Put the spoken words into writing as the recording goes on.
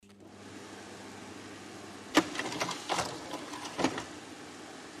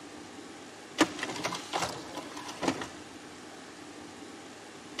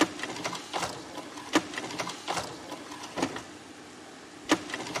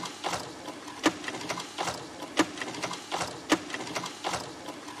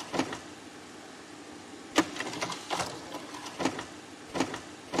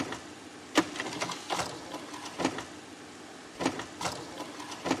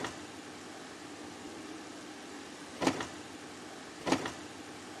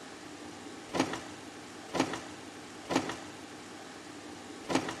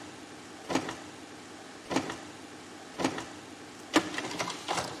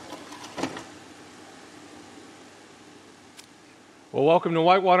Well, welcome to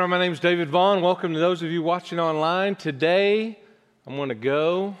Whitewater. My name is David Vaughn. Welcome to those of you watching online. Today, I'm going to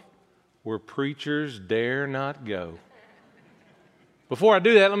go where preachers dare not go. Before I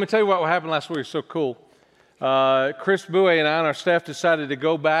do that, let me tell you what happened last week. It's so cool. Chris Boue and I and our staff decided to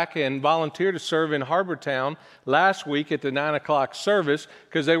go back and volunteer to serve in Harbortown last week at the 9 o'clock service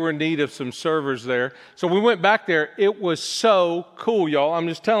because they were in need of some servers there. So we went back there. It was so cool, y'all. I'm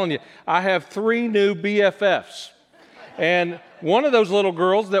just telling you, I have 3 new BFFs. And one of those little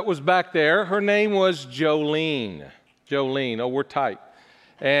girls that was back there, her name was Jolene. Jolene, oh, we're tight.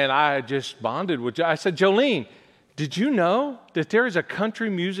 And I just bonded with I said, Jolene, did you know that there is a country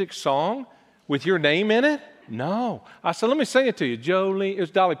music song with your name in it? No. I said, let me sing it to you. Jolene,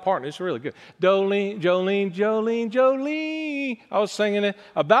 it's Dolly Parton. It's really good. Jolene, Jolene, Jolene, Jolene. I was singing it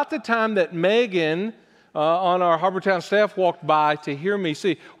about the time that Megan on our Harbortown staff walked by to hear me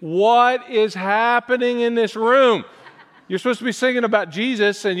see what is happening in this room. You're supposed to be singing about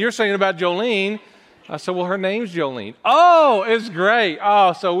Jesus, and you're singing about Jolene. I said, well, her name's Jolene. Oh, it's great.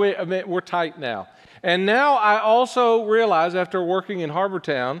 Oh, so we're tight now. And now I also realize, after working in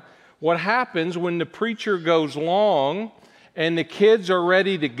Harbortown, what happens when the preacher goes long and the kids are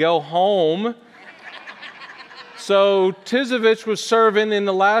ready to go home. So Tizovich was serving in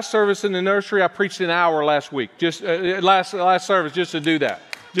the last service in the nursery. I preached an hour last week, just last service, just to do that.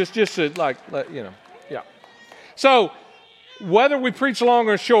 Just to yeah. So whether we preach long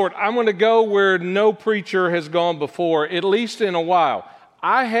or short, I'm going to go where no preacher has gone before, at least in a while.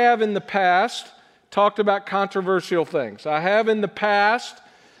 I have in the past talked about controversial things. I have in the past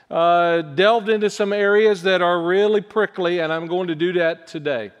delved into some areas that are really prickly, and I'm going to do that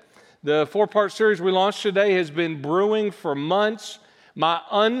today. The 4-part series we launched today has been brewing for months. My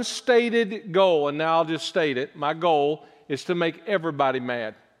unstated goal, and now I'll just state it, my goal is to make everybody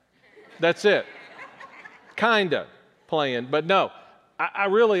mad. That's it. Kinda. Playing, but no, I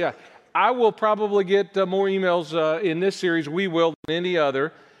will probably get more emails in this series. We will than any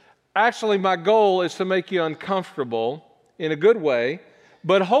other. Actually, my goal is to make you uncomfortable in a good way,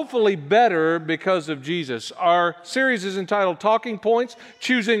 but hopefully better because of Jesus. Our series is entitled Talking Points,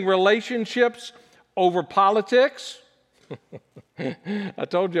 Choosing Relationships Over Politics. I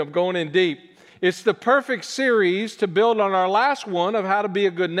told you I'm going in deep. It's the perfect series to build on our last one of how to be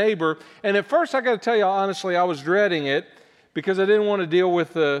a good neighbor. And at first, I got to tell you, honestly, I was dreading it because I didn't want to deal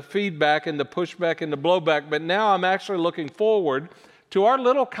with the feedback and the pushback and the blowback. But now I'm actually looking forward to our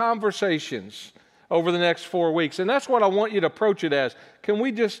little conversations over the next 4 weeks. And that's what I want you to approach it as. Can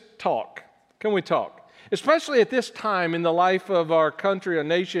we just talk? Can we talk? Especially at this time in the life of our country, our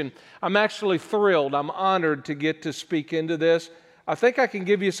nation, I'm actually thrilled. I'm honored to get to speak into this. I think I can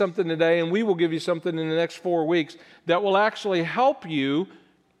give you something today, and we will give you something in the next 4 weeks that will actually help you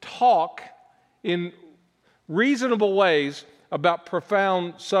talk in reasonable ways about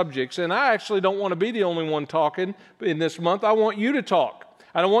profound subjects. And I actually don't want to be the only one talking in this month. I want you to talk.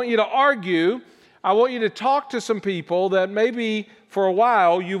 I don't want you to argue. I want you to talk to some people that maybe for a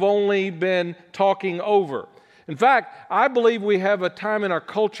while you've only been talking over. In fact, I believe we have a time in our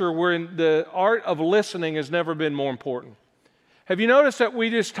culture where the art of listening has never been more important. Have you noticed that we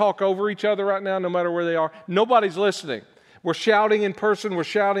just talk over each other right now, no matter where they are? Nobody's listening. We're shouting in person, we're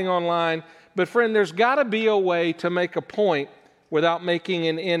shouting online. But friend, there's got to be a way to make a point without making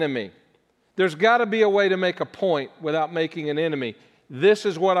an enemy. There's got to be a way to make a point without making an enemy. This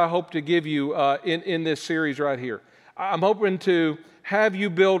is what I hope to give you in this series right here. I'm hoping to have you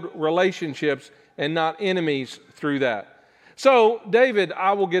build relationships and not enemies through that. So, David,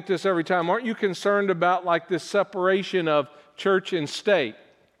 I will get this every time. Aren't you concerned about like this separation of church and state?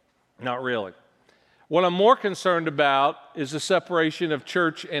 Not really. What I'm more concerned about is the separation of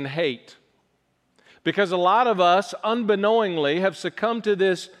church and hate. Because a lot of us, unbeknowingly, have succumbed to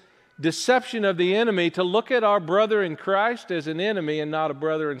this deception of the enemy to look at our brother in Christ as an enemy and not a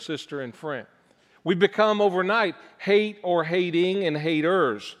brother and sister and friend. We become overnight hate or hating and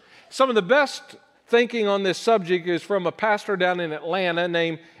haters. Some of the best thinking on this subject is from a pastor down in Atlanta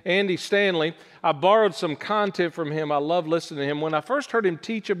named Andy Stanley. I borrowed some content from him. I love listening to him. When I first heard him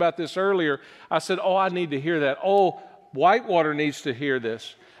teach about this earlier, I said, I need to hear that. Whitewater needs to hear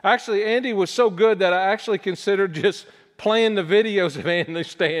this. Actually, Andy was so good that I actually considered just playing the videos of Andy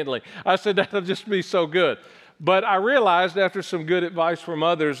Stanley. I said, that'll just be so good. But I realized after some good advice from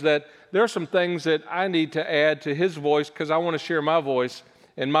others that there are some things that I need to add to his voice because I want to share my voice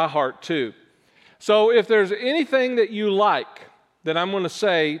and my heart too. So if there's anything that you like that I'm going to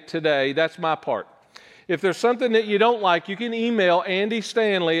say today, that's my part. If there's something that you don't like, you can email Andy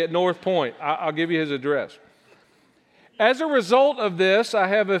Stanley at North Point. I'll give you his address. As a result of this, I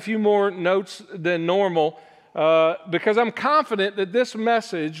have a few more notes than normal. because I'm confident that this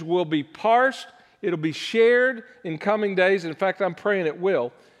message will be parsed, it'll be shared in coming days. In fact, I'm praying it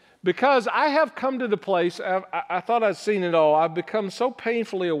will. Because I have come to the place, I thought I'd seen it all. I've become so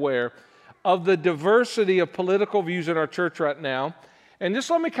painfully aware of the diversity of political views in our church right now. And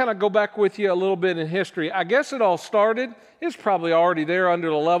just let me kind of go back with you a little bit in history. I guess it all started, it's probably already there under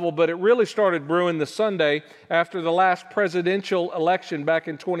the level, but it really started brewing the Sunday after the last presidential election back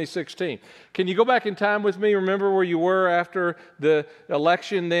in 2016. Can you go back in time with me? Remember where you were after the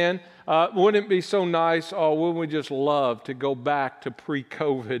election then? Wouldn't it be so nice? Oh, wouldn't we just love to go back to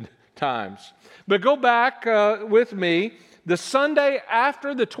pre-COVID times? But go back with me. The Sunday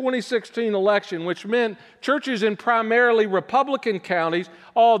after the 2016 election, which meant churches in primarily Republican counties,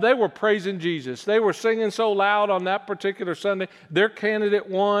 they were praising Jesus. They were singing so loud on that particular Sunday. Their candidate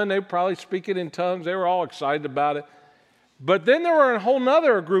won. They were probably speaking in tongues. They were all excited about it. But then there were a whole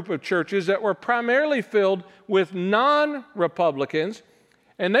other group of churches that were primarily filled with non-Republicans,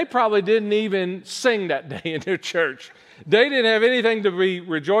 and they probably didn't even sing that day in their church. They didn't have anything to be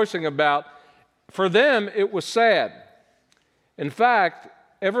rejoicing about. For them, it was sad. In fact,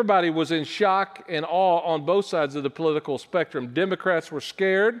 everybody was in shock and awe on both sides of the political spectrum. Democrats were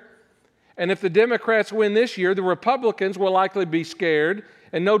scared, and if the Democrats win this year, the Republicans will likely be scared,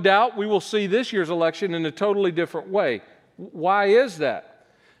 and no doubt we will see this year's election in a totally different way. Why is that?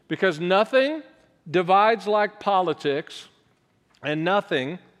 Because nothing divides like politics, and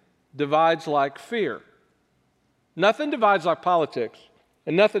nothing divides like fear. Nothing divides like politics,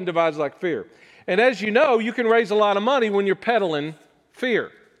 and nothing divides like fear. And as you know, you can raise a lot of money when you're peddling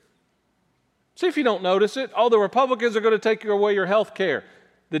fear. See if you don't notice it. The Republicans are going to take away your health care.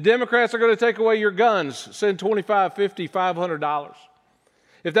 The Democrats are going to take away your guns, send $25, $50, $500.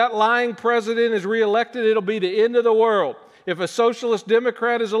 If that lying president is reelected, it'll be the end of the world. If a socialist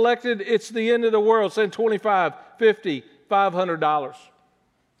Democrat is elected, it's the end of the world, send $25, $50, $500.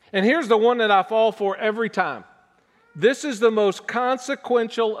 And here's the one that I fall for every time. This is the most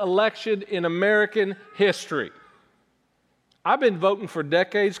consequential election in American history. I've been voting for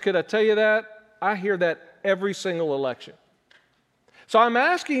decades. Could I tell you that? I hear that every single election. So I'm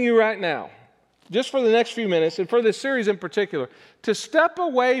asking you right now, just for the next few minutes, and for this series in particular, to step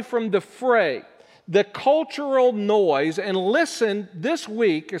away from the fray, the cultural noise, and listen this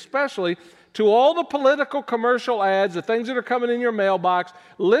week, especially, to all the political commercial ads, the things that are coming in your mailbox.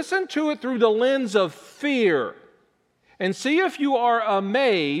 Listen to it through the lens of fear. And see if you are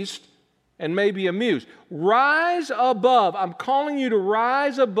amazed and maybe amused. Rise above. I'm calling you to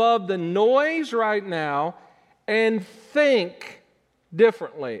rise above the noise right now and think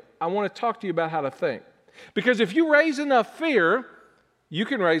differently. I want to talk to you about how to think. Because if you raise enough fear, you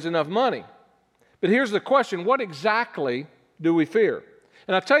can raise enough money. But here's the question, what exactly do we fear?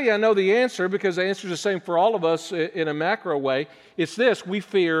 And I'll tell you, I know the answer because the answer is the same for all of us in a macro way. It's this: we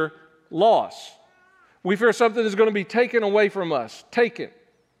fear loss. We fear something that's going to be taken away from us, taken.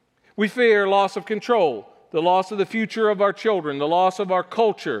 We fear loss of control, the loss of the future of our children, the loss of our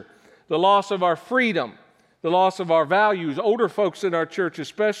culture, the loss of our freedom, the loss of our values. Older folks in our church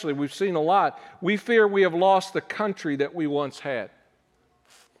especially, we've seen a lot. We fear we have lost the country that we once had.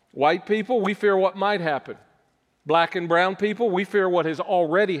 White people, we fear what might happen. Black and brown people, we fear what has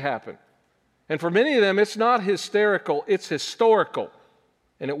already happened. And for many of them, it's not hysterical, it's historical.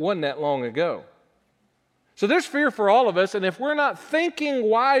 And it wasn't that long ago. So there's fear for all of us, and if we're not thinking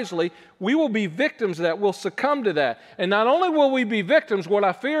wisely, we will be victims of that. We'll succumb to that. And not only will we be victims, what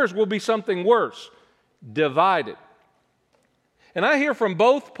I fear is we'll be something worse, divided. And I hear from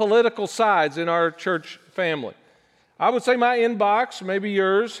both political sides in our church family. I would say my inbox, maybe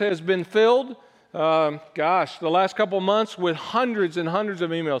yours, has been filled, the last couple of months with hundreds and hundreds of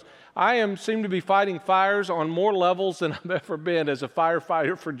emails. I seem to be fighting fires on more levels than I've ever been as a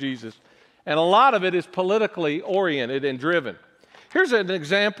firefighter for Jesus. And a lot of it is politically oriented and driven. Here's an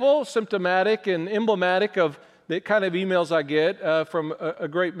example, symptomatic and emblematic of the kind of emails I get from a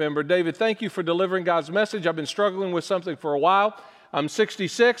great member. David, thank you for delivering God's message. I've been struggling with something for a while. I'm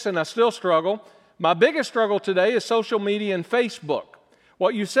 66 and I still struggle. My biggest struggle today is social media and Facebook.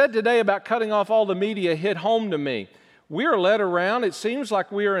 What you said today about cutting off all the media hit home to me. We are led around. It seems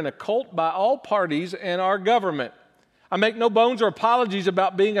like we are in a cult by all parties and our government. I make no bones or apologies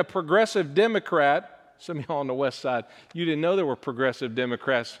about being a progressive Democrat. Some of y'all on the west side, you didn't know there were progressive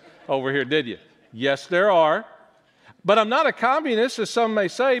Democrats over here, did you? Yes, there are. But I'm not a communist, as some may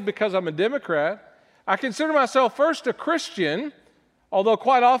say, because I'm a Democrat. I consider myself first a Christian, although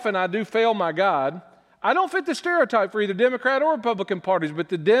quite often I do fail my God. I don't fit the stereotype for either Democrat or Republican parties, but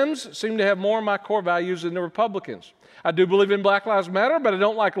the Dems seem to have more of my core values than the Republicans. I do believe in Black Lives Matter, but I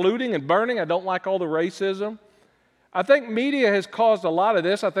don't like looting and burning. I don't like all the racism. I think media has caused a lot of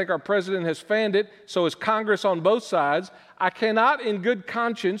this. I think our president has fanned it. So has Congress on both sides. I cannot in good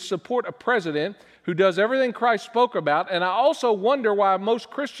conscience support a president who does everything Christ spoke about, and I also wonder why most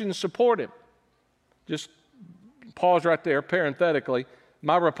Christians support him. Just pause right there, parenthetically.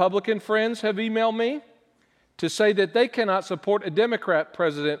 My Republican friends have emailed me to say that they cannot support a Democrat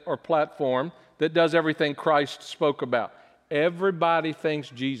president or platform that does everything Christ spoke about. Everybody thinks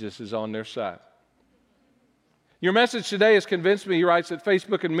Jesus is on their side. Your message today has convinced me, he writes, that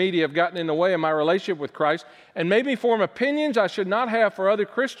Facebook and media have gotten in the way of my relationship with Christ and made me form opinions I should not have for other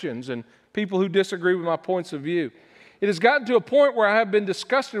Christians and people who disagree with my points of view. It has gotten to a point where I have been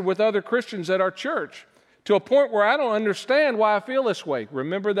disgusted with other Christians at our church, to a point where I don't understand why I feel this way.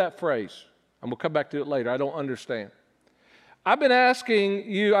 Remember that phrase. And we'll come back to it later. I don't understand. I'm asking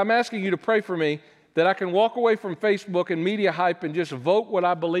you to pray for me that I can walk away from Facebook and media hype and just vote what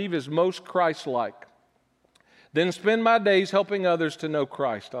I believe is most Christ-like. Then spend my days helping others to know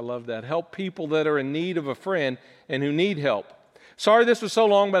Christ. I love that. Help people that are in need of a friend and who need help. Sorry this was so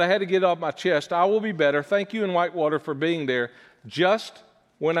long, but I had to get it off my chest. I will be better. Thank you in Whitewater for being there just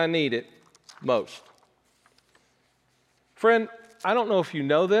when I need it most. Friend, I don't know if you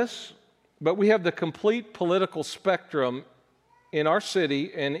know this, but we have the complete political spectrum in our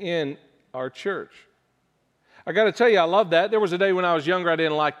city and in our church. I got to tell you, I love that. There was a day when I was younger I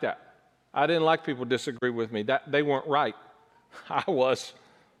didn't like that. I didn't like people disagree with me. They weren't right. I was.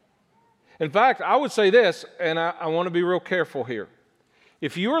 In fact, I would say this, and I want to be real careful here.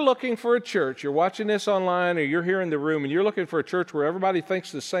 If you're looking for a church, you're watching this online or you're here in the room and you're looking for a church where everybody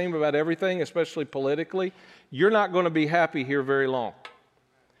thinks the same about everything, especially politically, you're not going to be happy here very long.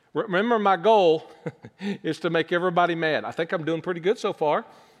 Remember, my goal is to make everybody mad. I think I'm doing pretty good so far.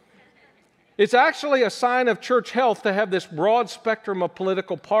 It's actually a sign of church health to have this broad spectrum of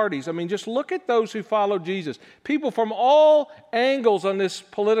political parties. I mean, just look at those who follow Jesus. People from all angles on this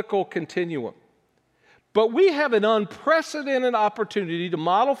political continuum. But we have an unprecedented opportunity to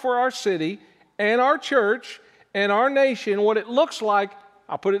model for our city and our church and our nation what it looks like,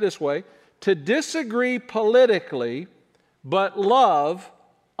 I'll put it this way, to disagree politically but love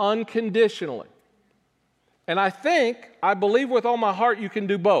unconditionally. And I believe with all my heart you can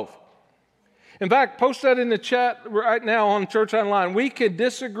do both. In fact, post that in the chat right now on Church Online. We can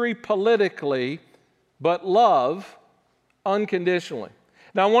disagree politically, but love unconditionally.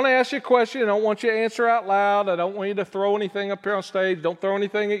 Now, I want to ask you a question. I don't want you to answer out loud. I don't want you to throw anything up here on stage. Don't throw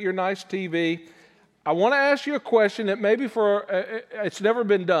anything at your nice TV. I want to ask you a question that maybe it's never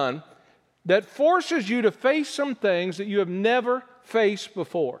been done, that forces you to face some things that you have never faced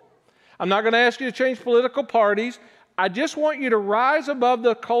before. I'm not going to ask you to change political parties. I just want you to rise above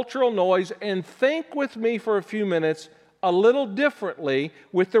the cultural noise and think with me for a few minutes a little differently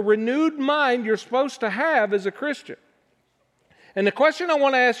with the renewed mind you're supposed to have as a Christian. And the question I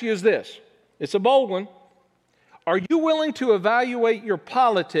want to ask you is this. It's a bold one. Are you willing to evaluate your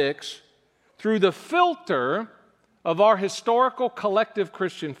politics through the filter of our historical collective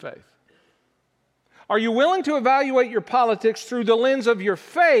Christian faith? Are you willing to evaluate your politics through the lens of your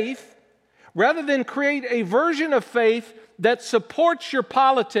faith rather than create a version of faith that supports your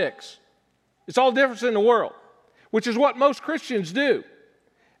politics? It's all different in the world, which is what most Christians do.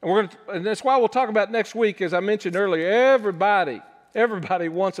 And that's why we'll talk about next week, as I mentioned earlier, everybody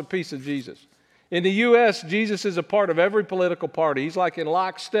wants a piece of Jesus. In the U.S., Jesus is a part of every political party. He's like in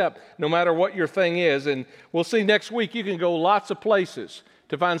lockstep, no matter what your thing is. And we'll see next week, you can go lots of places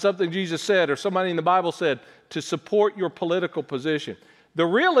to find something Jesus said or somebody in the Bible said to support your political position. The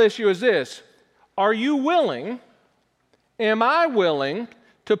real issue is this. Are you willing, am I willing,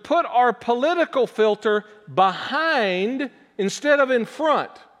 to put our political filter behind instead of in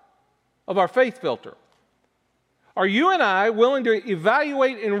front of our faith filter? Are you and I willing to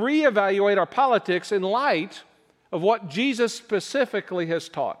evaluate and reevaluate our politics in light of what Jesus specifically has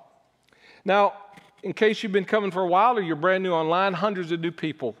taught? Now, in case you've been coming for a while or you're brand new online, hundreds of new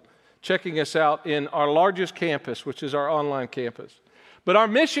people checking us out in our largest campus, which is our online campus. But our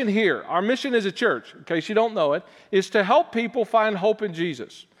mission here, our mission as a church, in case you don't know it, is to help people find hope in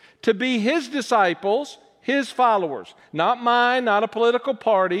Jesus, to be His disciples, His followers, not mine, not a political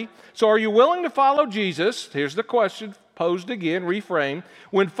party. So are you willing to follow Jesus? Here's the question posed again, reframed.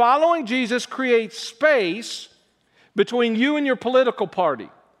 When following Jesus creates space between you and your political party,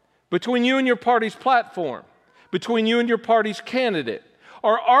 between you and your party's platform, between you and your party's candidate,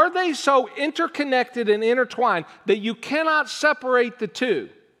 or are they so interconnected and intertwined that you cannot separate the two?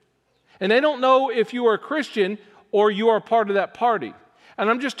 And they don't know if you are a Christian or you are part of that party. And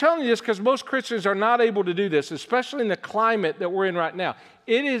I'm just telling you this because most Christians are not able to do this, especially in the climate that we're in right now.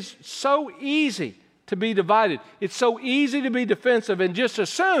 It is so easy to be divided. It's so easy to be defensive and just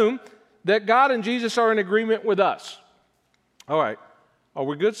assume that God and Jesus are in agreement with us. All right. Are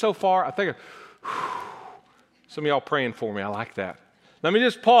we good so far? I think some of y'all praying for me. I like that. Let me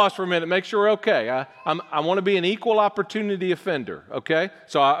just pause for a minute, make sure we're okay. I want to be an equal opportunity offender, okay?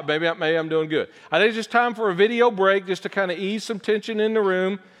 So maybe I'm doing good. I think it's just time for a video break just to kind of ease some tension in the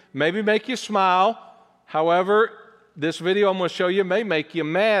room, maybe make you smile. However, this video I'm going to show you may make you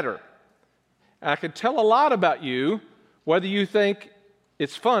madder. I can tell a lot about you, whether you think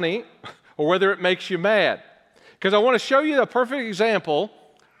it's funny or whether it makes you mad. Because I want to show you a perfect example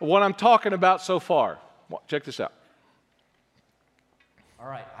of what I'm talking about so far. Check this out. All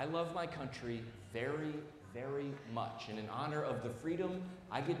right, I love my country very, very much. And in honor of the freedom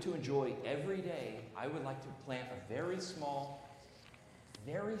I get to enjoy every day, I would like to plant a very small,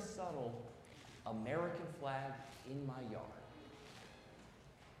 very subtle American flag in my yard.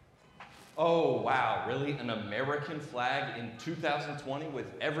 Oh, wow, really? An American flag in 2020 with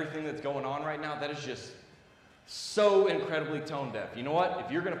everything that's going on right now? That is just so incredibly tone deaf. You know what?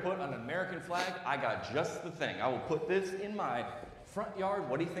 If you're going to put an American flag, I got just the thing. I will put this in my front yard.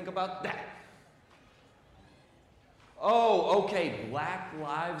 What do you think about that? Oh, okay, Black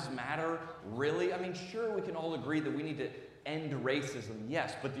Lives Matter? Really? I mean, sure, we can all agree that we need to end racism,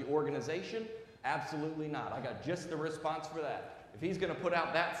 yes, but the organization? Absolutely not. I got just the response for that. If he's going to put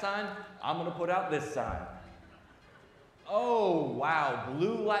out that sign, I'm going to put out this sign. Oh, wow,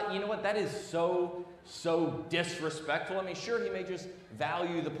 blue light. You know what? That is so disrespectful. I mean, sure, he may just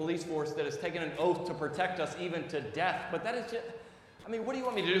value the police force that has taken an oath to protect us even to death, but that is just... I mean, what do you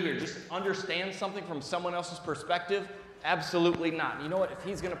want me to do here? Just understand something from someone else's perspective? Absolutely not. You know what? If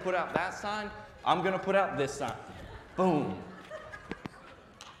he's going to put out that sign, I'm going to put out this sign. Boom.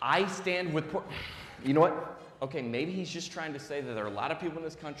 I stand with... You know what? Okay, maybe he's just trying to say that there are a lot of people in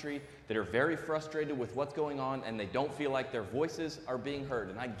this country that are very frustrated with what's going on and they don't feel like their voices are being heard.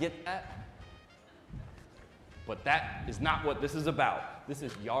 And I get that. But that is not what this is about. This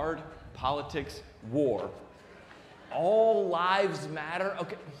is yard politics war. All lives matter.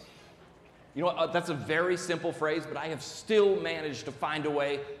 Okay. You know what? That's a very simple phrase, but I have still managed to find a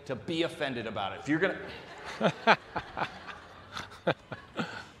way to be offended about it. If you're going to...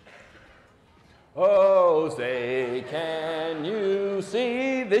 Oh, say, can you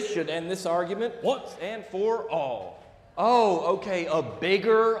see? This should end this argument once and for all. Oh, okay, a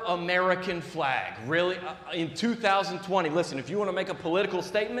bigger American flag. Really? In 2020, listen, if you want to make a political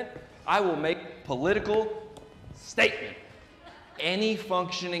statement, I will make political statement. Any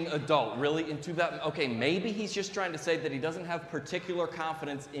functioning adult, really, in 2000, okay, maybe he's just trying to say that he doesn't have particular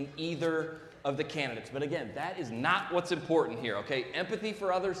confidence in either of the candidates. But again, that is not what's important here, okay? Empathy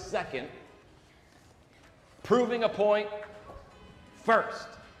for others second. Proving a point first.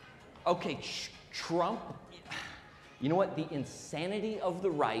 Okay, Trump, you know what? The insanity of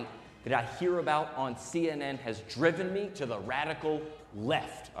the right that I hear about on CNN has driven me to the radical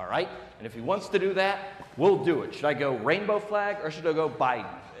left, all right? And if he wants to do that, we'll do it. Should I go rainbow flag or should I go Biden?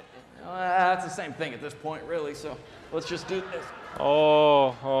 That's the same thing at this point, really, so let's just do this.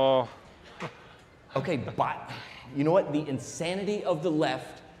 Okay, but you know what? The insanity of the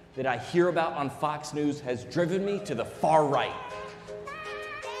left that I hear about on Fox News has driven me to the far right.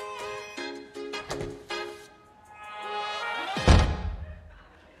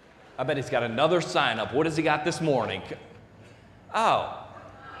 I bet he's got another sign up. What has he got this morning? Oh.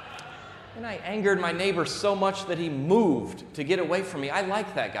 And I angered my neighbor so much that he moved to get away from me. I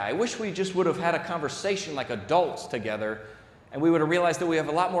like that guy. I wish we just would have had a conversation like adults together and we would have realized that we have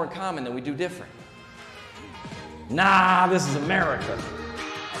a lot more in common than we do different. Nah, this is America.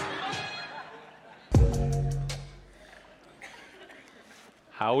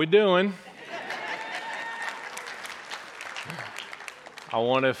 How we doing? I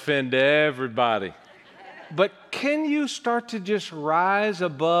want to offend everybody. But can you start to just rise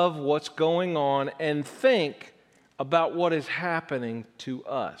above what's going on and think about what is happening to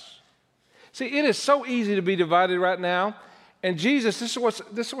us? See, it is so easy to be divided right now. And Jesus, this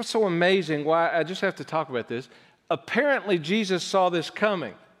is what's so amazing, why I just have to talk about this. Apparently, Jesus saw this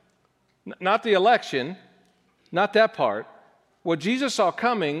coming. Not the election, not that part. What Jesus saw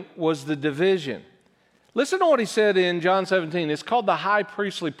coming was the division. Listen to what he said in John 17. It's called the high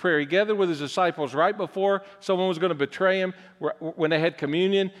priestly prayer. He gathered with his disciples right before someone was going to betray him, when they had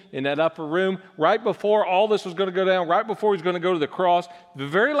communion in that upper room, right before all this was going to go down, right before he's going to go to the cross. The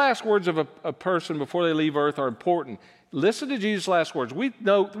very last words of a person before they leave earth are important. Listen to Jesus' last words. We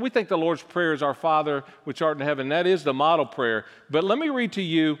think the Lord's Prayer is our Father which art in heaven. That is the model prayer. But let me read to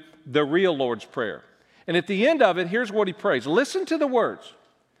you the real Lord's Prayer. And at the end of it, here's what he prays. Listen to the words.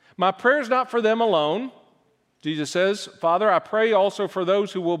 My prayer is not for them alone. Jesus says, Father, I pray also for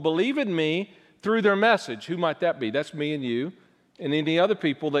those who will believe in me through their message. Who might that be? That's me and you and any other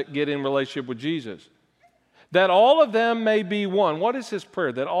people that get in relationship with Jesus. That all of them may be one. What is his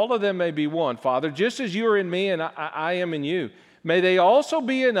prayer? That all of them may be one. Father, just as you are in me and I am in you, may they also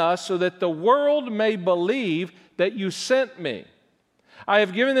be in us so that the world may believe that you sent me. I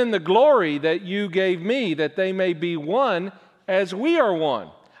have given them the glory that you gave me, that they may be one as we are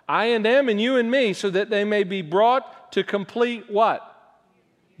one. I and them and you and me, so that they may be brought to complete what?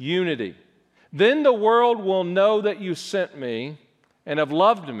 Unity. Then the world will know that you sent me and have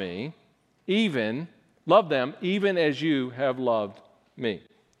loved me, love them, even as you have loved me.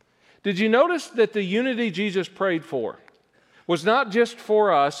 Did you notice that the unity Jesus prayed for was not just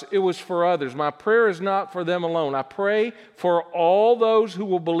for us, it was for others? My prayer is not for them alone. I pray for all those who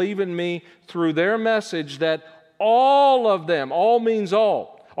will believe in me through their message, that all of them, all means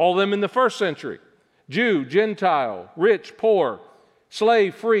all of them in the first century, Jew, Gentile, rich, poor,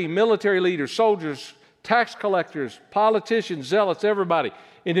 slave, free, military leaders, soldiers, tax collectors, politicians, zealots, everybody.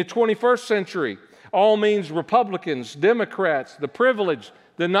 In the 21st century, all means Republicans, Democrats, the privileged,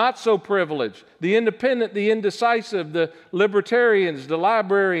 the not so privileged, the independent, the indecisive, the libertarians, the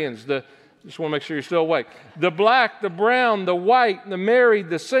librarians, just want to make sure you're still awake, the black, the brown, the white, the married,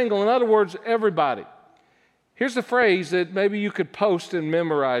 the single. In other words, everybody. Here's the phrase that maybe you could post and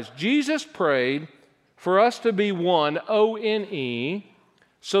memorize. Jesus prayed for us to be one, O-N-E,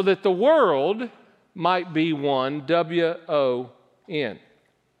 so that the world might be one, W-O-N.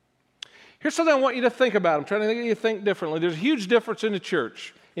 Here's something I want you to think about. I'm trying to get you to think differently. There's a huge difference in the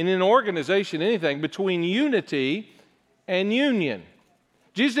church, in an organization, anything, between unity and union.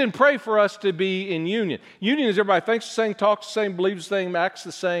 Jesus didn't pray for us to be in union. Union is everybody thinks the same, talks the same, believes the same, acts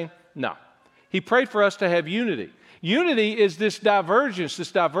the same. No. He prayed for us to have unity. Unity is this divergence,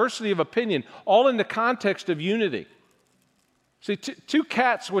 this diversity of opinion, all in the context of unity. See, two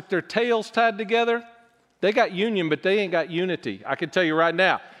cats with their tails tied together, they got union, but they ain't got unity. I can tell you right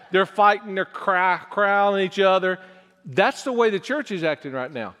now. They're fighting, they're crowding each other. That's the way the church is acting right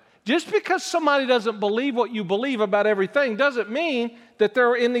now. Just because somebody doesn't believe what you believe about everything doesn't mean that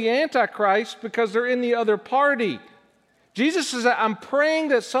they're in the Antichrist because they're in the other party. Jesus says, I'm praying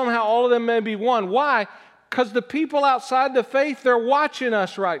that somehow all of them may be one. Why? Because the people outside the faith, they're watching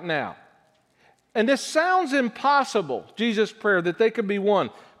us right now. And this sounds impossible, Jesus' prayer, that they could be one.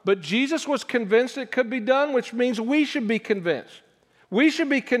 But Jesus was convinced it could be done, which means we should be convinced. We should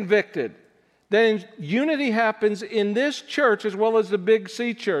be convicted. Then unity happens in this church as well as the Big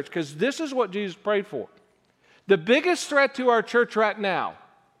C church, because this is what Jesus prayed for. The biggest threat to our church right now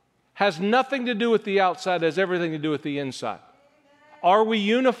has nothing to do with the outside, it has everything to do with the inside. Are we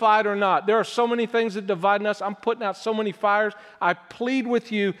unified or not? There are so many things that divide us. I'm putting out so many fires. I plead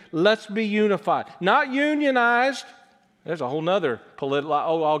with you, let's be unified. Not unionized. There's a whole nother political,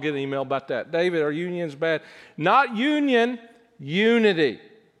 I'll get an email about that. David, are unions bad? Not union, unity.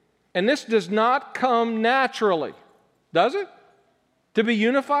 And this does not come naturally, does it? To be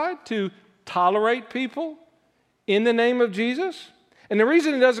unified, to tolerate people in the name of Jesus? And the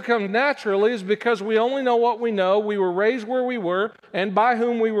reason it doesn't come naturally is because we only know what we know. We were raised where we were and by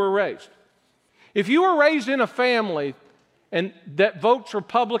whom we were raised. If you were raised in a family and that votes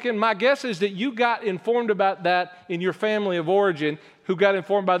Republican, my guess is that you got informed about that in your family of origin, who got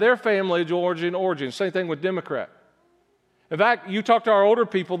informed by their family of origin. Same thing with Democrat. In fact, you talk to our older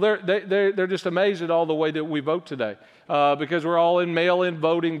people, they're just amazed at all the way that we vote today because we're all in mail-in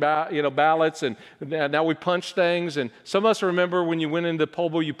voting ballots, and now we punch things. And some of us remember when you went into the poll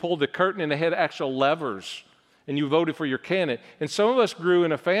booth, you pulled the curtain and they had actual levers, and you voted for your candidate. And some of us grew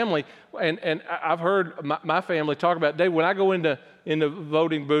in a family, and I've heard my family talk about, Dave, when I go in the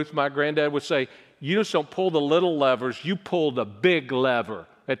voting booth, my granddad would say, you just don't pull the little levers, you pull the big lever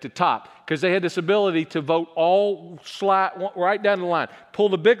at the top, because they had this ability to vote all right down the line. Pull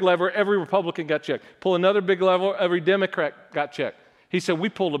the big lever, every Republican got checked. Pull another big lever, every Democrat got checked. He said, we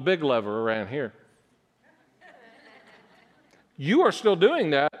pulled a big lever around here. You are still doing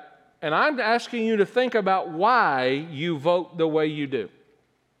that, and I'm asking you to think about why you vote the way you do.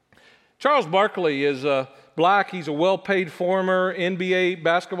 Charles Barkley is black. He's a well-paid former NBA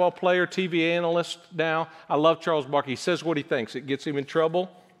basketball player, TV analyst now. I love Charles Barkley. He says what he thinks. It gets him in trouble.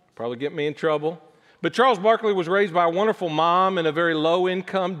 Probably get me in trouble. But Charles Barkley was raised by a wonderful mom in a very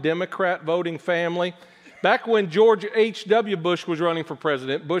low-income Democrat voting family. Back when George H.W. Bush was running for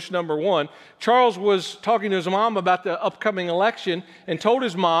president, Bush number 1, Charles was talking to his mom about the upcoming election and told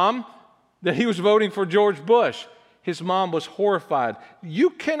his mom that he was voting for George Bush. His mom was horrified.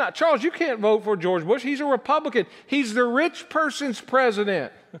 Charles, you can't vote for George Bush. He's a Republican. He's the rich person's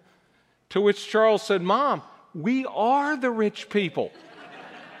president. To which Charles said, Mom, we are the rich people.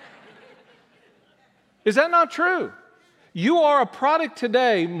 Is that not true? You are a product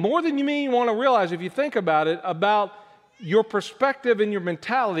today, more than you may want to realize if you think about it, about your perspective and your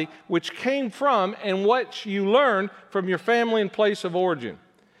mentality, which came from and what you learned from your family and place of origin.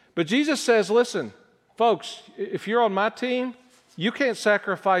 But Jesus says, listen, folks, if you're on my team, you can't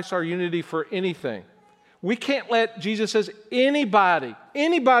sacrifice our unity for anything. We can't let, Jesus says, anybody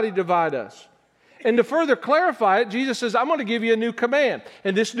divide us. And to further clarify it, Jesus says, I'm going to give you a new command.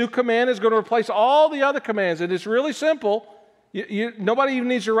 And this new command is going to replace all the other commands. And it's really simple. Nobody even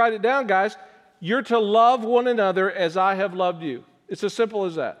needs to write it down, guys. You're to love one another as I have loved you. It's as simple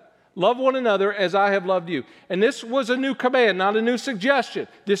as that. Love one another as I have loved you. And this was a new command, not a new suggestion.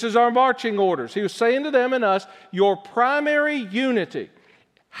 This is our marching orders. He was saying to them and us, your primary unity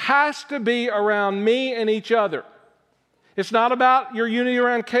has to be around me and each other. It's not about your unity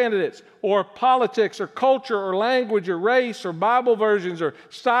around candidates or politics or culture or language or race or Bible versions or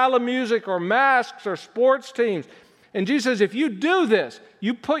style of music or masks or sports teams. And Jesus says, if you do this,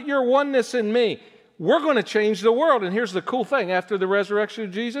 you put your oneness in me, we're going to change the world. And here's the cool thing. After the resurrection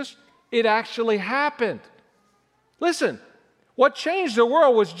of Jesus, it actually happened. Listen, what changed the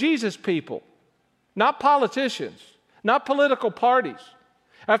world was Jesus' people, not politicians, not political parties.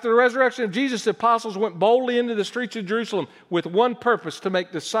 After the resurrection of Jesus, the apostles went boldly into the streets of Jerusalem with one purpose, to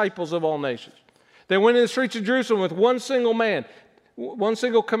make disciples of all nations. They went in the streets of Jerusalem with one single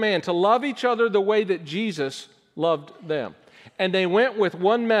command, to love each other the way that Jesus loved them. And they went with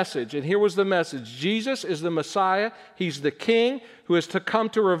one message, and here was the message. Jesus is the Messiah. He's the King who is to come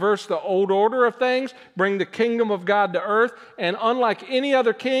to reverse the old order of things, bring the kingdom of God to earth. And unlike any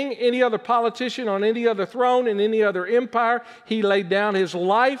other king, any other politician on any other throne in any other empire, he laid down his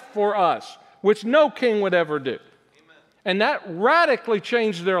life for us, which no king would ever do. Amen. And that radically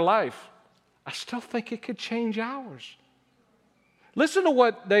changed their life. I still think it could change ours. Listen to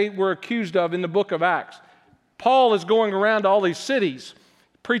what they were accused of in the book of Acts. Paul is going around to all these cities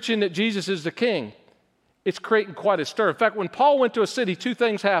preaching that Jesus is the king. It's creating quite a stir. In fact, when Paul went to a city, two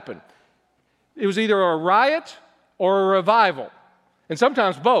things happened. It was either a riot or a revival, and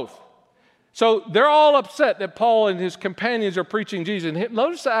sometimes both. So they're all upset that Paul and his companions are preaching Jesus. And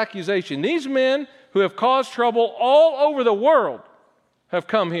notice the accusation. These men who have caused trouble all over the world have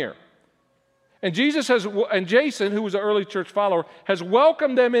come here. And Jason, who was an early church follower, has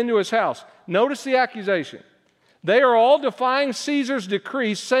welcomed them into his house. Notice the accusation. They are all defying Caesar's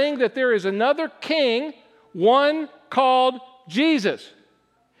decree, saying that there is another king, one called Jesus.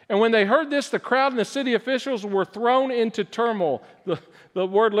 And when they heard this, the crowd and the city officials were thrown into turmoil. The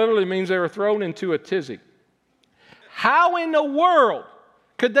word literally means they were thrown into a tizzy. How in the world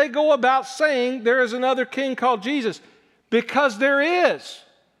could they go about saying there is another king called Jesus? Because there is.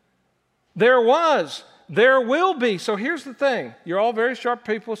 There was. There will be. So here's the thing. You're all very sharp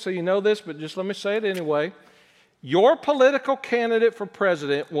people, so you know this, but just let me say it anyway. Your political candidate for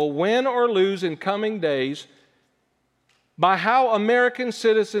president will win or lose in coming days by how American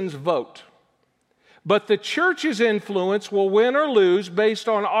citizens vote. But the church's influence will win or lose based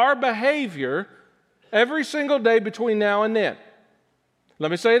on our behavior every single day between now and then.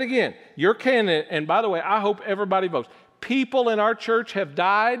 Let me say it again. Your candidate, and by the way, I hope everybody votes. People in our church have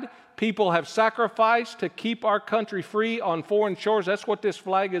died. People have sacrificed to keep our country free on foreign shores. That's what this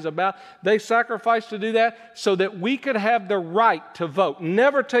flag is about. They sacrificed to do that so that we could have the right to vote.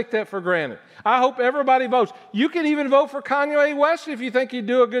 Never take that for granted. I hope everybody votes. You can even vote for Kanye West if you think he'd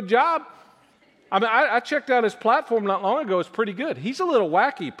do a good job. I mean, I checked out his platform not long ago. It's pretty good. He's a little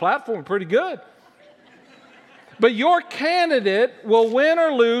wacky. Platform, pretty good. But your candidate will win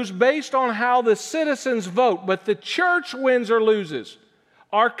or lose based on how the citizens vote. But the church wins or loses.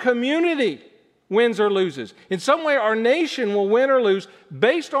 Our community wins or loses. In some way, our nation will win or lose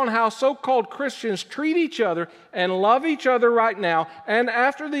based on how so-called Christians treat each other and love each other right now and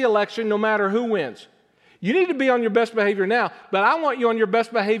after the election, no matter who wins. You need to be on your best behavior now, but I want you on your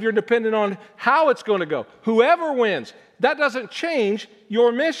best behavior depending on how it's going to go. Whoever wins, that doesn't change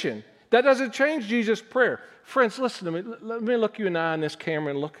your mission. That doesn't change Jesus' prayer. Friends, listen to me. Let me look you in the eye in this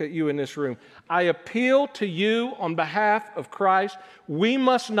camera and look at you in this room. I appeal to you on behalf of Christ. We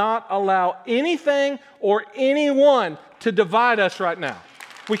must not allow anything or anyone to divide us right now.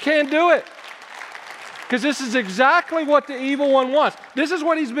 We can't do it. Because this is exactly what the evil one wants. This is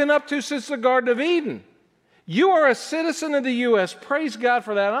what he's been up to since the Garden of Eden. You are a citizen of the U.S. Praise God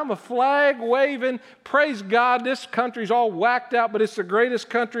for that. I'm a flag waving. Praise God. This country's all whacked out, but it's the greatest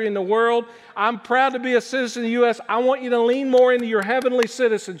country in the world. I'm proud to be a citizen of the U.S. I want you to lean more into your heavenly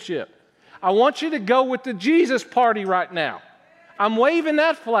citizenship. I want you to go with the Jesus party right now. I'm waving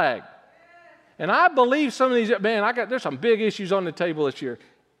that flag. And I believe some of these, man, there's some big issues on the table this year.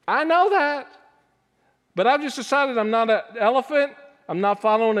 I know that. But I've just decided I'm not an elephant. I'm not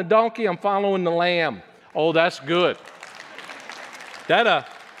following a donkey. I'm following the lamb. Oh, that's good. That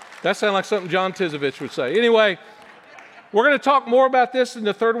sounds like something John Tizovich would say. Anyway, we're going to talk more about this in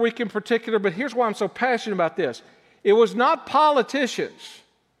the third week in particular, but here's why I'm so passionate about this. It was not politicians.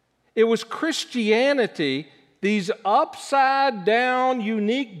 It was Christianity, these upside-down,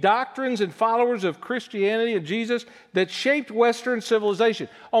 unique doctrines and followers of Christianity and Jesus that shaped Western civilization.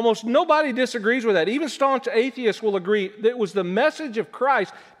 Almost nobody disagrees with that. Even staunch atheists will agree that it was the message of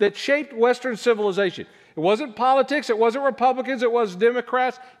Christ that shaped Western civilization. It wasn't politics, it wasn't Republicans, it was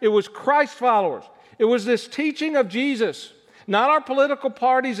Democrats, it was Christ followers. It was this teaching of Jesus, not our political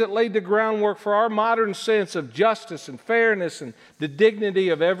parties, that laid the groundwork for our modern sense of justice and fairness and the dignity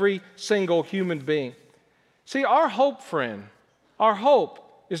of every single human being. See, our hope, friend, our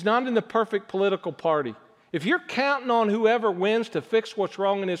hope is not in the perfect political party. If you're counting on whoever wins to fix what's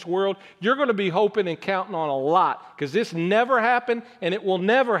wrong in this world, you're going to be hoping and counting on a lot, because this never happened and it will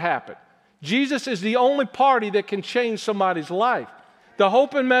never happen. Jesus is the only party that can change somebody's life. The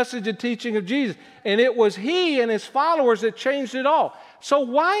hope and message and teaching of Jesus. And it was He and His followers that changed it all. So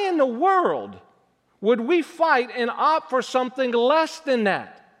why in the world would we fight and opt for something less than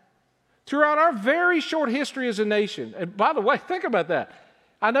that? Throughout our very short history as a nation, and by the way, think about that.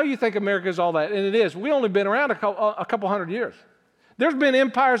 I know you think America is all that, and it is. We've only been around a couple hundred years. There's been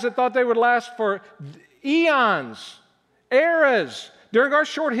empires that thought they would last for eons, eras. During our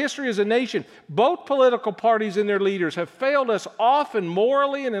short history as a nation, both political parties and their leaders have failed us often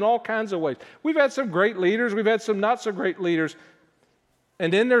morally and in all kinds of ways. We've had some great leaders. We've had some not so great leaders.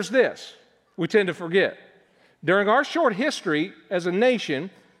 And then there's this we tend to forget. During our short history as a nation,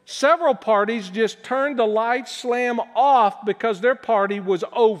 several parties just turned the light slam off because their party was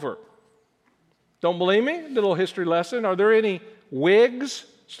over. Don't believe me? A little history lesson. Are there any Whigs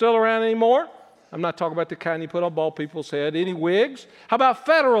still around anymore? I'm not talking about the kind you put on bald people's head. Any Whigs? How about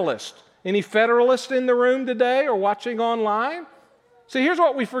Federalists? Any Federalists in the room today or watching online? See, here's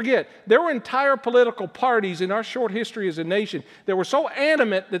what we forget. There were entire political parties in our short history as a nation that were so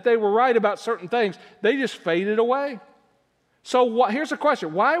animate that they were right about certain things, they just faded away. So here's the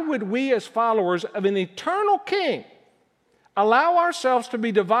question. Why would we as followers of an eternal King allow ourselves to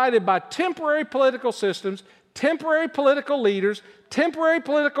be divided by temporary political systems, temporary political leaders, temporary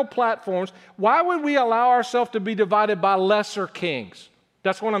political platforms? Why would we allow ourselves to be divided by lesser kings?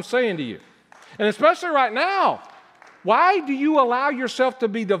 That's what I'm saying to you. And especially right now, why do you allow yourself to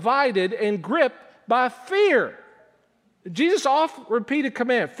be divided and gripped by fear? Jesus' oft-repeated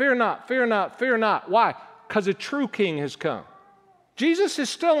command, fear not, fear not, fear not. Why? Because a true king has come. Jesus is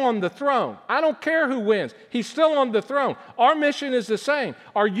still on the throne. I don't care who wins. He's still on the throne. Our mission is the same.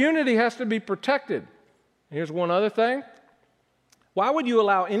 Our unity has to be protected. Here's one other thing. Why would you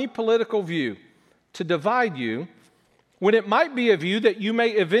allow any political view to divide you when it might be a view that you may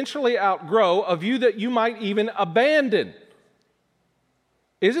eventually outgrow, a view that you might even abandon?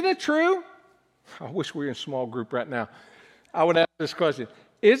 Isn't it true? I wish we were in a small group right now. I would ask this question.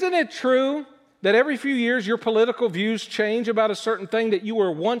 Isn't it true that every few years your political views change about a certain thing that you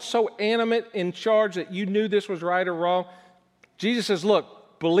were once so animate in charge that you knew this was right or wrong? Jesus says,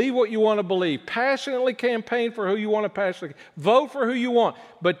 look, believe what you want to believe. Passionately campaign for who you want to passionately. Vote for who you want.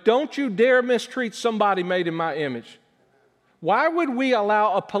 But don't you dare mistreat somebody made in my image. Why would we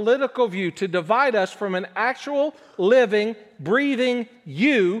allow a political view to divide us from an actual, living, breathing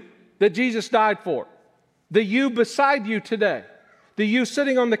you that Jesus died for? The you beside you today. The you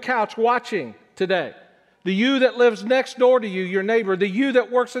sitting on the couch watching today. The you that lives next door to you, your neighbor. The you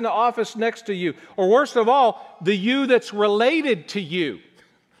that works in the office next to you. Or worst of all, the you that's related to you.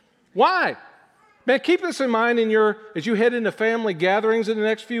 Why? Man, keep this in mind as you head into family gatherings in the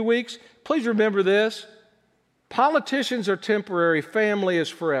next few weeks. Please remember this. Politicians are temporary. Family is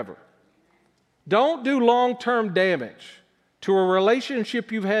forever. Don't do long-term damage to a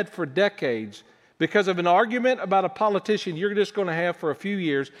relationship you've had for decades because of an argument about a politician you're just going to have for a few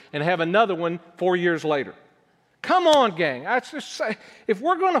years and have another one 4 years later. Come on, gang. I just say, if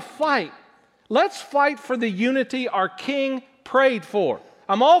we're going to fight, let's fight for the unity our King prayed for.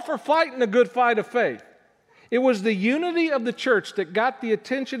 I'm all for fighting a good fight of faith. It was the unity of the church that got the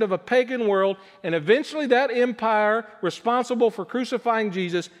attention of a pagan world, and eventually that empire responsible for crucifying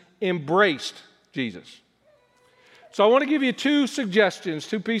Jesus embraced Jesus. So I want to give you two suggestions,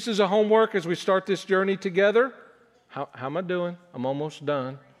 two pieces of homework as we start this journey together. How am I doing? I'm almost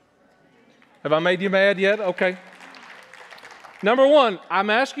done. Have I made you mad yet? Okay. Number one, I'm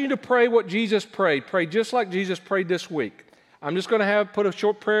asking you to pray what Jesus prayed. Pray just like Jesus prayed this week. I'm just going to put a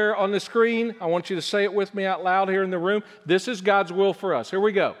short prayer on the screen. I want you to say it with me out loud here in the room. This is God's will for us. Here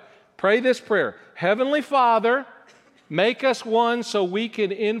we go. Pray this prayer. Heavenly Father, make us one so we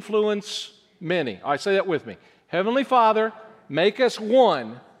can influence many. All right, say that with me. Heavenly Father, make us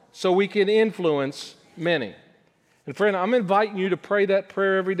one so we can influence many. And friend, I'm inviting you to pray that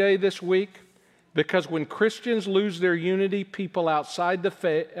prayer every day this week, because when Christians lose their unity, people outside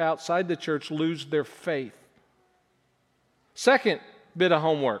the church lose their faith. Second bit of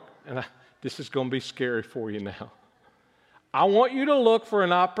homework, and this is going to be scary for you now. I want you to look for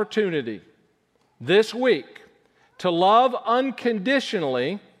an opportunity this week to love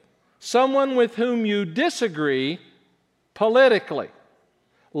unconditionally someone with whom you disagree politically.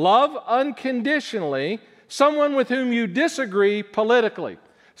 Love unconditionally someone with whom you disagree politically.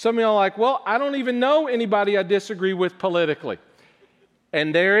 Some of you are like, well, I don't even know anybody I disagree with politically.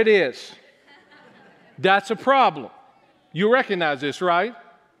 And there it is. That's a problem. You recognize this, right?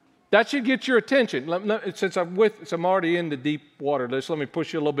 That should get your attention. Since I'm already in the deep water, let me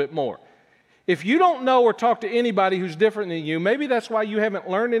push you a little bit more. If you don't know or talk to anybody who's different than you, maybe that's why you haven't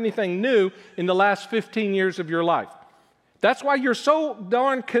learned anything new in the last 15 years of your life. That's why you're so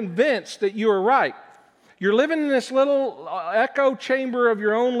darn convinced that you are right. You're living in this little echo chamber of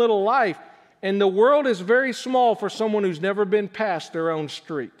your own little life, and the world is very small for someone who's never been past their own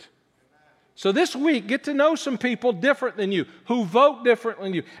street. So this week, get to know some people different than you, who vote differently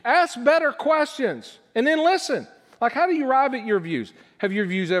than you. Ask better questions, and then listen. Like, how do you arrive at your views? Have your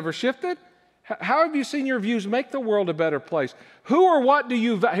views ever shifted? How have you seen your views make the world a better place? Who or what do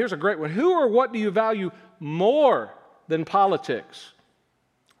you, here's a great one, who or what do you value more than politics?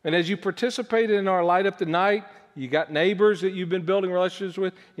 And as you participate in our Light Up the Night, you got neighbors that you've been building relationships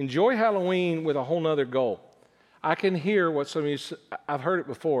with, enjoy Halloween with a whole nother goal. I can hear what some of you, I've heard it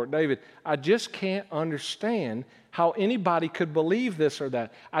before, David, I just can't understand how anybody could believe this or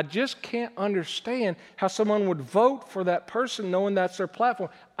that. I just can't understand how someone would vote for that person knowing that's their platform.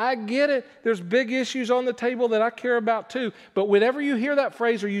 I get it. There's big issues on the table that I care about too. But whenever you hear that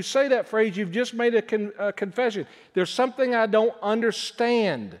phrase or you say that phrase, you've just made a confession. There's something I don't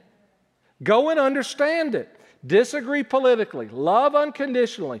understand. Go and understand it. Disagree politically. Love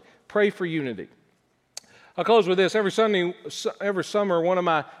unconditionally. Pray for unity. I'll close with this. Every summer, one of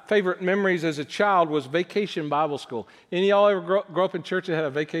my favorite memories as a child was Vacation Bible School. Any of y'all ever grow up in church that had a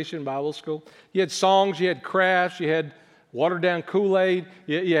Vacation Bible School? You had songs, you had crafts, you had watered down Kool-Aid,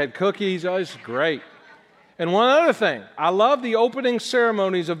 you had cookies. Oh, it's great. And one other thing, I love the opening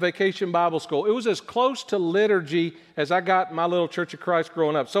ceremonies of Vacation Bible School. It was as close to liturgy as I got in my little Church of Christ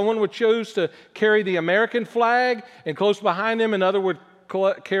growing up. Someone would choose to carry the American flag, and close behind them another would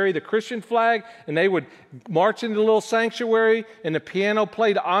carry the Christian flag, and they would march into the little sanctuary, and the piano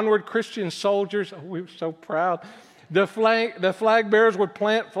played Onward Christian Soldiers. Oh, we were so proud. The flag bearers would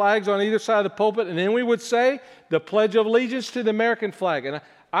plant flags on either side of the pulpit, and then we would say the Pledge of Allegiance to the American flag. And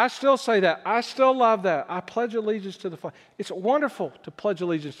I still say that. I still love that. I pledge allegiance to the flag. It's wonderful to pledge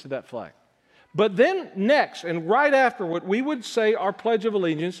allegiance to that flag. But then next, and right afterward, we would say our Pledge of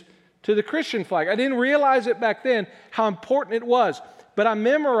Allegiance to the Christian flag. I didn't realize it back then, how important it was. But I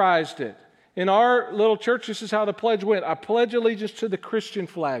memorized it. In our little church, this is how the pledge went. I pledge allegiance to the Christian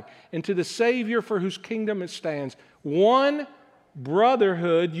flag and to the Savior for whose kingdom it stands. One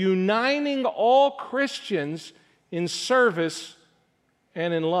brotherhood uniting all Christians in service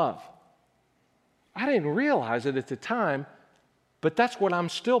and in love. I didn't realize it at the time, but that's what I'm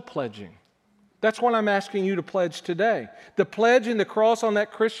still pledging. That's what I'm asking you to pledge today. The pledge and the cross on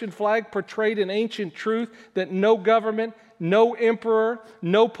that Christian flag portrayed an ancient truth that no government, no emperor,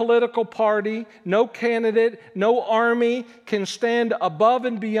 no political party, no candidate, no army can stand above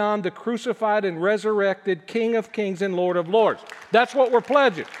and beyond the crucified and resurrected King of Kings and Lord of Lords. That's what we're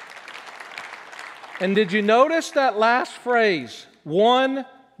pledging. And did you notice that last phrase, one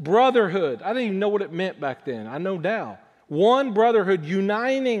brotherhood? I didn't even know what it meant back then. I know now. One brotherhood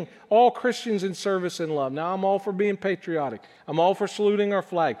uniting all Christians in service and love. Now, I'm all for being patriotic. I'm all for saluting our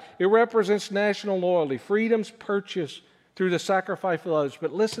flag. It represents national loyalty, freedom's purchased through the sacrifice of others.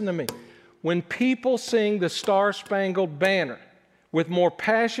 But listen to me. When people sing the Star-Spangled Banner with more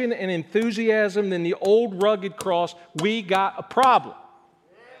passion and enthusiasm than the old rugged cross, we got a problem.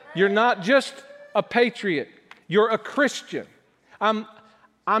 You're not just a patriot. You're a Christian. I'm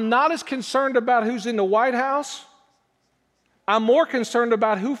not as concerned about who's in the White House. I'm more concerned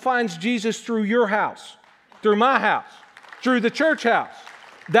about who finds Jesus through your house, through my house, through the church house.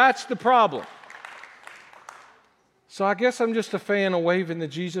 That's the problem. So I guess I'm just a fan of waving the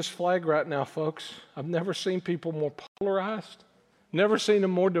Jesus flag right now, folks. I've never seen people more polarized, never seen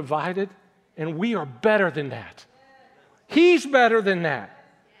them more divided, and we are better than that. He's better than that.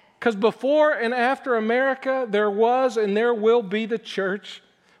 Because before and after America, there was and there will be the church.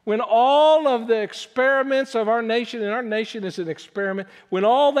 When all of the experiments of our nation, and our nation is an experiment, when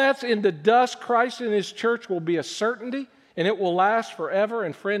all that's in the dust, Christ and His church will be a certainty, and it will last forever.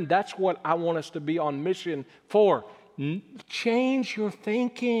 And friend, that's what I want us to be on mission for. Change your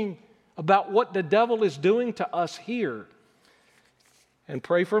thinking about what the devil is doing to us here. And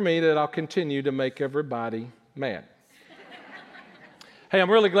pray for me that I'll continue to make everybody mad. Hey, I'm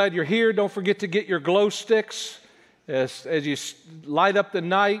really glad you're here. Don't forget to get your glow sticks as you light up the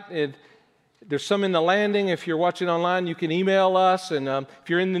night. There's some in the landing. If you're watching online, you can email us. And if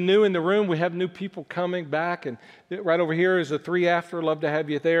you're in the room, we have new people coming back. And right over here is a 3 after. Love to have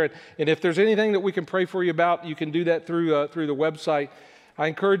you there. And if there's anything that we can pray for you about, you can do that through the website. I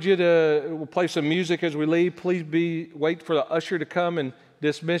encourage you we'll play some music as we leave. Please wait for the usher to come and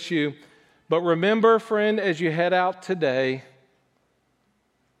dismiss you. But remember, friend, as you head out today,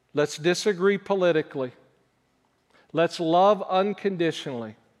 let's disagree politically. Let's love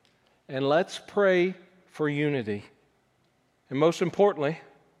unconditionally. And let's pray for unity. And most importantly,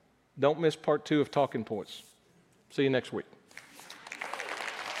 don't miss part 2 of Talking Points. See you next week.